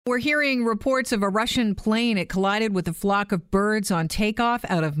We're hearing reports of a Russian plane. It collided with a flock of birds on takeoff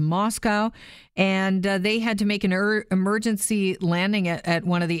out of Moscow, and they had to make an emergency landing at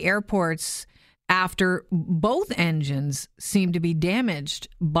one of the airports after both engines seemed to be damaged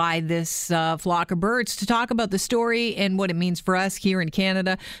by this flock of birds. To talk about the story and what it means for us here in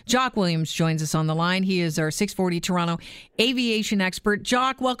Canada, Jock Williams joins us on the line. He is our 640 Toronto aviation expert.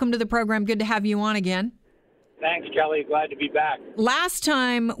 Jock, welcome to the program. Good to have you on again. Thanks, Kelly. Glad to be back. Last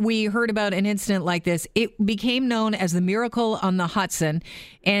time we heard about an incident like this, it became known as the Miracle on the Hudson,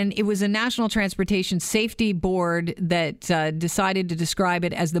 and it was a National Transportation Safety Board that decided to describe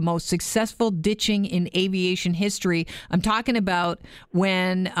it as the most successful ditching in aviation history. I'm talking about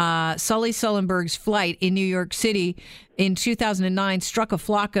when Sully Sullenberg's flight in New York City in 2009 struck a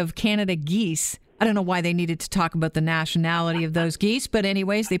flock of Canada geese. I don't know why they needed to talk about the nationality of those geese, but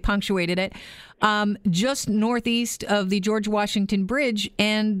anyways, they punctuated it. Just northeast of the George Washington Bridge,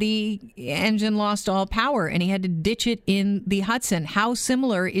 and the engine lost all power, and he had to ditch it in the Hudson. How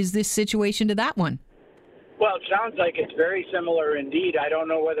similar is this situation to that one? Well, it sounds like it's very similar indeed. I don't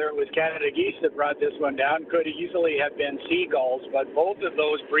know whether it was Canada geese that brought this one down. Could easily have been seagulls, but both of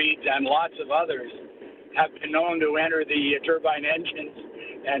those breeds and lots of others have been known to enter the turbine engines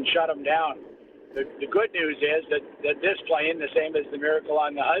and shut them down. The good news is that this plane, the same as the Miracle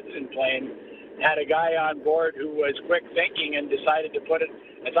on the Hudson plane, had a guy on board who was quick thinking and decided to put it,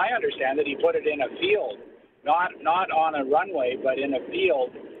 as I understand it, he put it in a field, not on a runway, but in a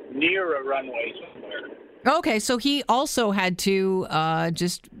field near a runway somewhere. Okay, so he also had to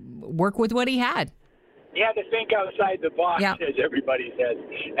just work with what he had. He had to think outside the box, as everybody says.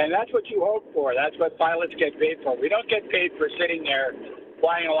 And that's what you hope for. That's what pilots get paid for. We don't get paid for sitting there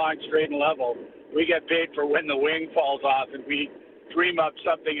flying along straight and level. We get paid for when the wing falls off and we dream up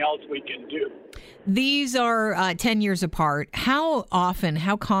something else we can do. These are 10 years apart. How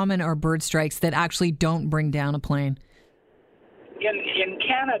common are bird strikes that actually don't bring down a plane? In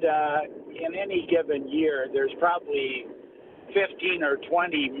Canada, in any given year, there's probably 15 or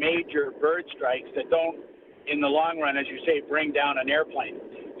 20 major bird strikes that don't, in the long run, as you say, bring down an airplane.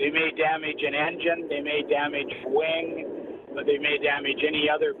 They may damage an engine, they may damage a wing, but they may damage any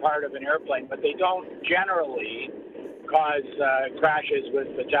other part of an airplane, but they don't generally cause crashes with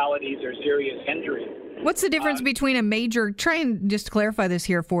fatalities or serious injuries. What's the difference between a major, try and just clarify this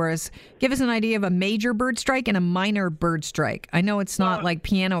here for us, give us an idea of a major bird strike and a minor bird strike. I know it's not like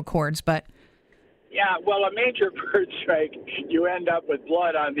piano chords, but... Yeah, well, a major bird strike, you end up with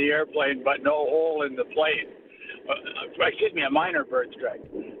blood on the airplane, but no hole in the plane. A minor bird strike.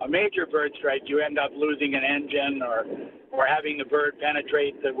 A major bird strike, you end up losing an engine or having the bird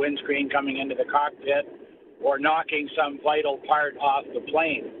penetrate the windscreen coming into the cockpit or knocking some vital part off the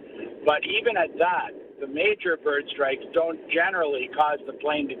plane. But even at that, the major bird strikes don't generally cause the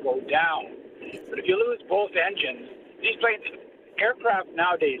plane to go down. But if you lose both engines, these planes, aircraft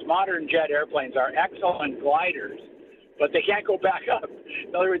nowadays, modern jet airplanes are excellent gliders, but they can't go back up.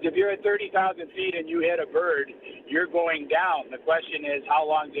 In other words, if you're at 30,000 feet and you hit a bird, you're going down. The question is, how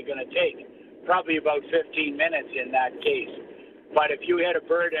long is it going to take? Probably about 15 minutes in that case. But if you hit a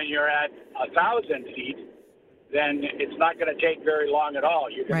bird and you're at 1,000 feet, then it's not going to take very long at all.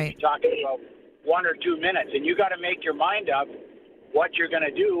 You're going to be talking about 1 or 2 minutes. And you got to make your mind up what you're going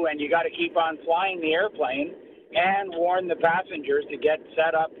to do, and you got to keep on flying the airplane and warn the passengers to get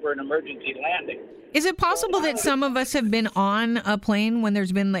set up for an emergency landing. Is it possible that some of us have been on a plane when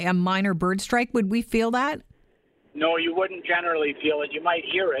there's been a minor bird strike? Would we feel that? No, you wouldn't generally feel it. You might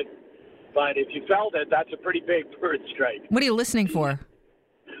hear it, but if you felt it, that's a pretty big bird strike. What are you listening for?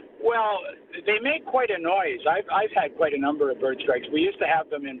 Well, they make quite a noise. I've had quite a number of bird strikes. We used to have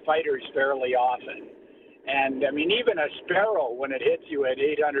them in fighters fairly often. And, I mean, even a sparrow, when it hits you at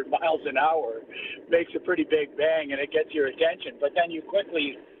 800 miles an hour, makes a pretty big bang and it gets your attention. But then you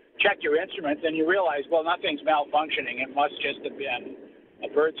quickly check your instruments and you realize, well, nothing's malfunctioning. It must just have been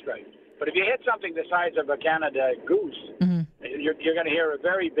a bird strike. But if you hit something the size of a Canada goose, you're going to hear a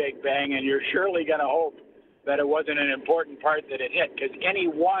very big bang, and you're surely going to hope that it wasn't an important part that it hit, because any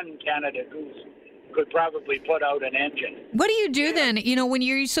one Canada goose could probably put out an engine. What do you do then? You know, when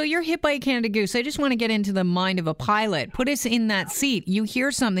you're hit by a Canada goose, I just want to get into the mind of a pilot. Put us in that seat. You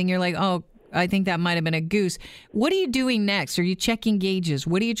hear something, you're like, oh, I think that might have been a goose. What are you doing next? Are you checking gauges?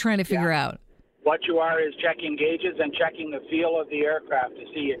 What are you trying to figure out? What you are is checking gauges and checking the feel of the aircraft to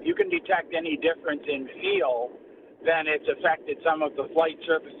see if you can detect any difference in feel, then it's affected some of the flight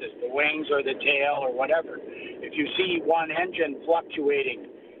surfaces, the wings or the tail or whatever. If you see one engine fluctuating,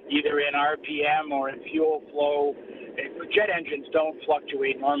 either in RPM or in fuel flow, jet engines don't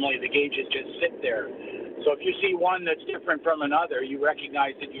fluctuate normally. The gauges just sit there. So if you see one that's different from another, you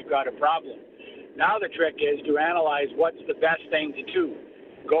recognize that you've got a problem. Now the trick is to analyze what's the best thing to do.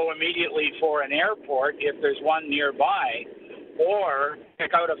 Go immediately for an airport if there's one nearby, or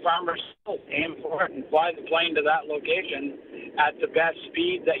pick out a farmer's field, aim for it, and fly the plane to that location at the best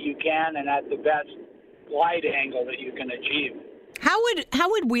speed that you can and at the best glide angle that you can achieve. How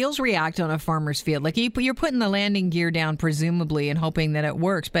would wheels react on a farmer's field? Like you're putting the landing gear down presumably and hoping that it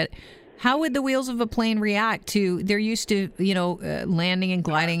works, but how would the wheels of a plane react to? They're used to landing and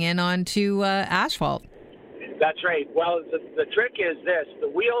gliding in onto asphalt. That's right. Well, the trick is this: the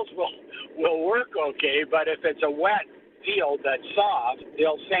wheels will work okay, but if it's a wet field that's soft,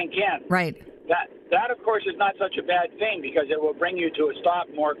 they'll sink in. Right. That of course is not such a bad thing because it will bring you to a stop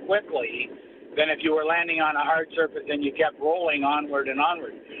more quickly than if you were landing on a hard surface and you kept rolling onward and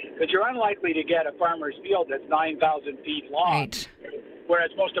onward. Because you're unlikely to get a farmer's field that's 9,000 feet long, right,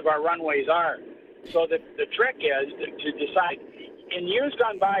 whereas most of our runways are. So the trick is to decide. In years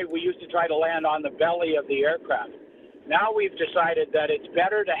gone by, we used to try to land on the belly of the aircraft. Now we've decided that it's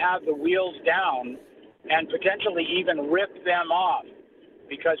better to have the wheels down and potentially even rip them off.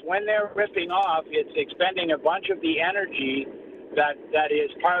 Because when they're ripping off, it's expending a bunch of the energy that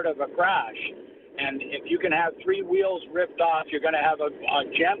is part of a crash. And if you can have three wheels ripped off, you're going to have a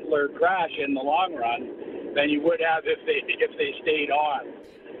gentler crash in the long run than you would have if they stayed on.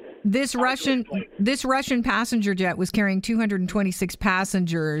 This Russian passenger jet was carrying 226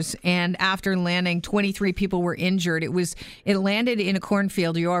 passengers, and after landing, 23 people were injured. It landed in a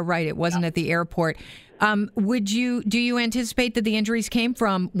cornfield. You are right; it wasn't at the airport. Do you anticipate that the injuries came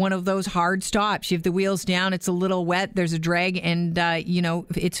from one of those hard stops? You have the wheels down; it's a little wet. There's a drag, and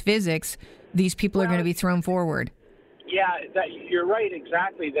it's physics. These people are going to be thrown forward. Yeah, you're right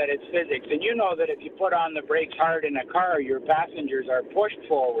exactly that it's physics. And you know that if you put on the brakes hard in a car, your passengers are pushed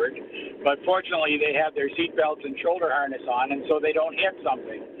forward. But fortunately, they have their seatbelts and shoulder harness on, and so they don't hit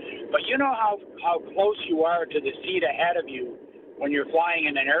something. But you know how close you are to the seat ahead of you when you're flying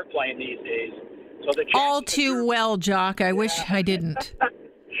in an airplane these days. So all too well, Jock. I wish I didn't.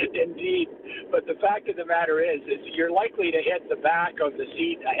 Indeed. But the fact of the matter is you're likely to hit the back of the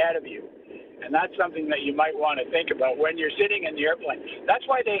seat ahead of you. And that's something that you might want to think about when you're sitting in the airplane. That's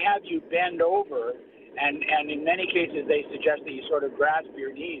why they have you bend over, and in many cases they suggest that you sort of grasp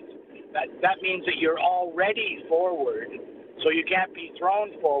your knees. That means that you're already forward, so you can't be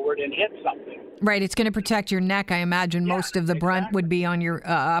thrown forward and hit something. Right, it's going to protect your neck. I imagine most of the brunt would be on your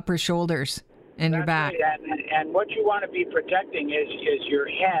upper shoulders and your back. Right. And what you want to be protecting is your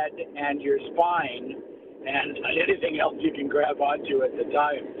head and your spine, and anything else you can grab onto at the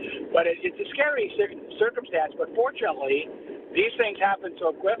time. But it's a scary circumstance, but fortunately, these things happen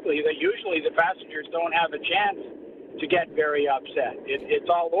so quickly that usually the passengers don't have a chance to get very upset. It's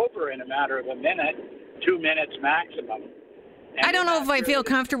all over in a matter of a minute, 2 minutes maximum. And I don't know if I feel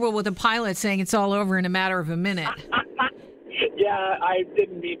comfortable with a pilot saying it's all over in a matter of a minute. Yeah, I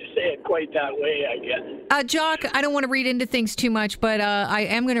didn't mean to say it quite that way, I guess. Jock, I don't want to read into things too much, but I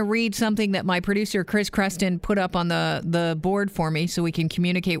am going to read something that my producer, Chris Creston, put up on the board for me so we can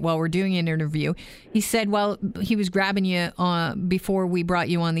communicate while we're doing an interview. He said, well, he was grabbing you before we brought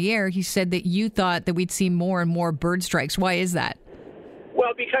you on the air. He said that you thought that we'd see more and more bird strikes. Why is that?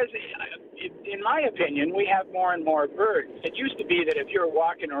 Well, because in my opinion, we have more and more birds. It used to be that if you're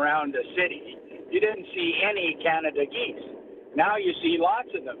walking around a city, you didn't see any Canada geese. Now you see lots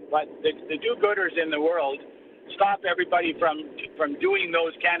of them, but the do-gooders in the world stop everybody from doing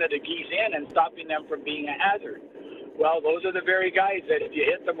those Canada geese in and stopping them from being a hazard. Well, those are the very guys that if you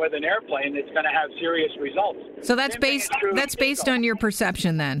hit them with an airplane, it's going to have serious results. So that's based on your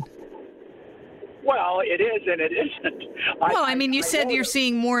perception then? Well, it is and it isn't. Well, I mean, you said you're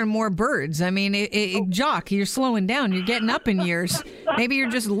seeing more and more birds. I mean, Jock, you're slowing down. You're getting up in years. Maybe you're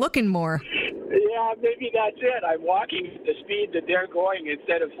just looking more. Yeah, maybe that's it. I'm walking at the speed that they're going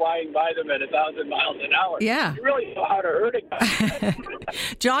instead of flying by them at 1,000 miles an hour. Yeah. You really know how to hurt a guy.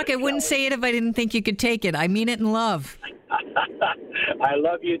 Jock, I wouldn't say it if I didn't think you could take it. I mean it in love. I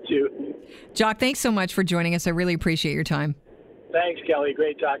love you too. Jock, thanks so much for joining us. I really appreciate your time. Thanks, Kelly.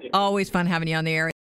 Great talking. Always fun having you on the air.